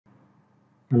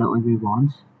Hello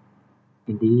everyone,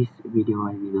 in this video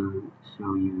I will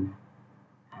show you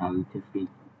how to fix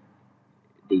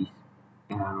these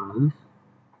errors.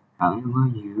 However,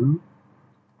 you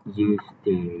use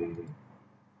the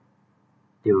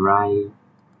right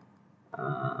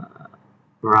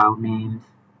route names,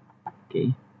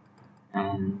 okay,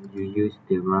 and you use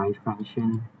the right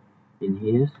function in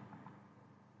here,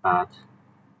 but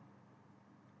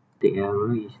the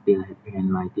error is still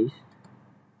happening like this.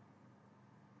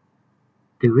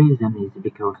 The reason is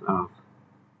because of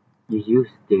you use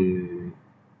the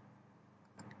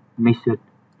method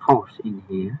post in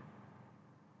here.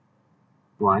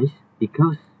 Why?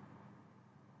 Because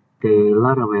the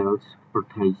Laravel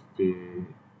protects the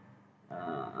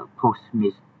post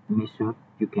method.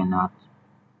 You cannot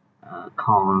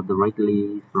call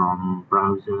directly from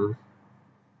browsers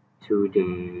to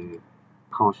the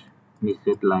post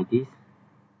method like this,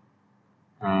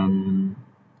 and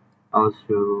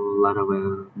also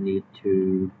Laravel need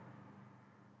to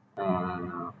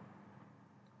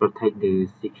protect the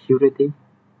security.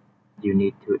 You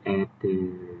need to add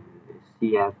the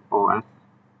CSRF.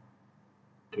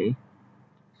 Okay,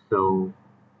 so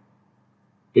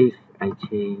if I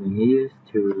change here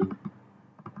to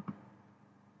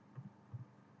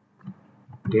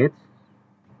get,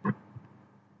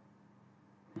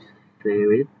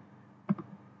 save it,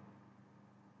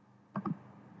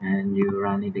 and you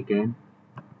run it again,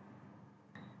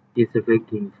 it's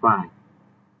working fine,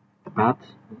 but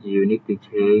you need to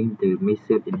change the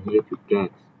method in here to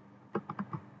get.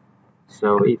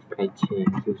 So if I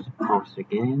change to post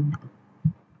again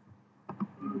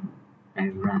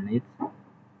and run it,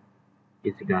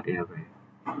 it's got error.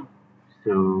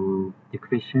 So the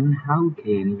question, how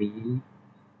can we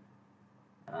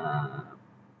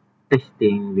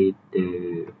testing with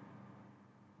the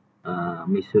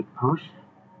method post?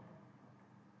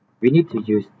 We need to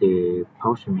use the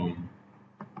postman.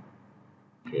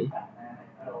 Okay,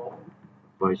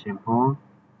 for example,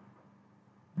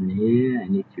 in here I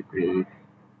need to create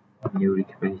a new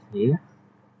request here.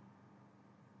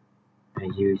 I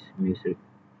use method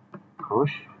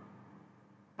post.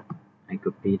 I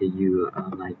copy the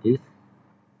URL like this,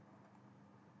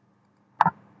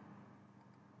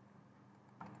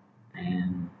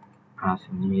 and pass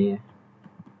in here,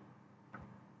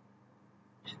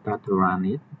 start to run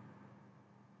it.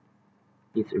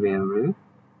 It's error,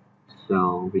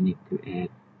 so we need to add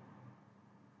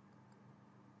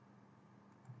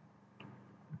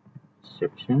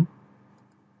exception,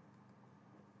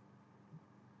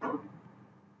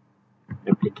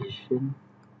 application,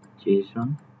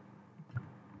 JSON.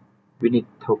 We need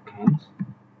tokens,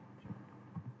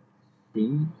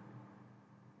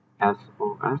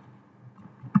 CSRF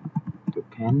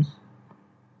tokens,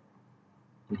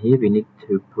 and here we need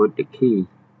to put the key.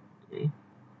 Okay,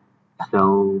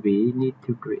 so we need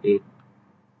to create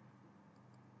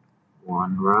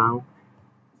one route.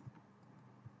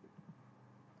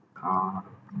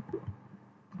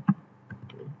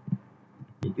 Okay,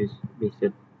 we use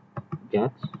method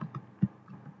get.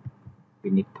 We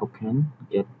need token,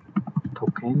 get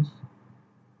tokens.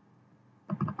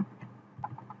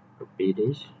 Copy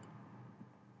this,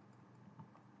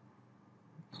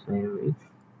 save it,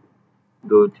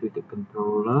 go to the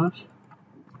controllers,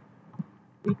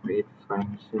 we create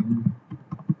function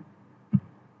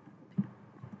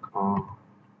called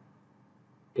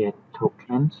get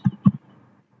tokens,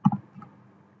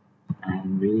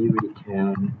 and we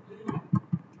return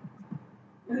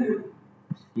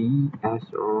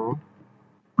CSR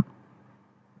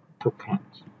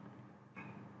tokens.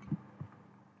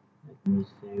 Let me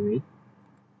save it.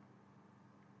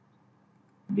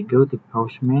 We go to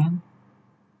postman.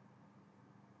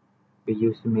 We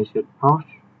use the method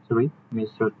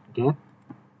method get.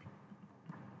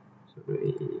 So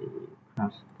we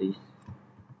pass this,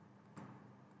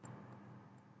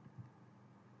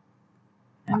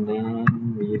 and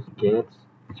then we use get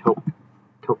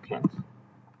tokens.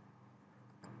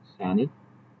 Send it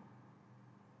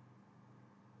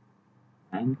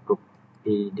and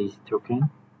copy this token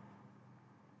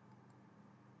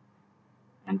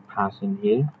and pass in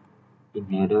here in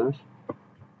headers.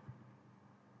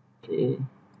 Okay,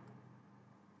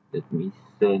 let me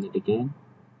send it again.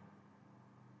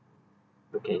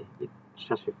 Okay, it's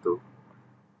successful.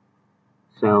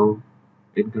 So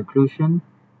in conclusion,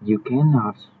 you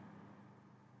cannot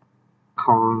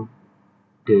call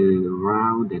the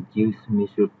route that use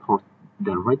method post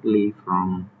directly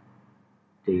from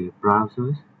the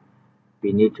browsers.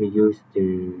 We need to use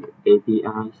the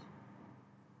APIs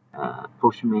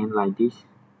postman like this.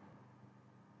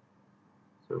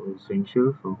 So thank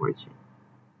you for watching.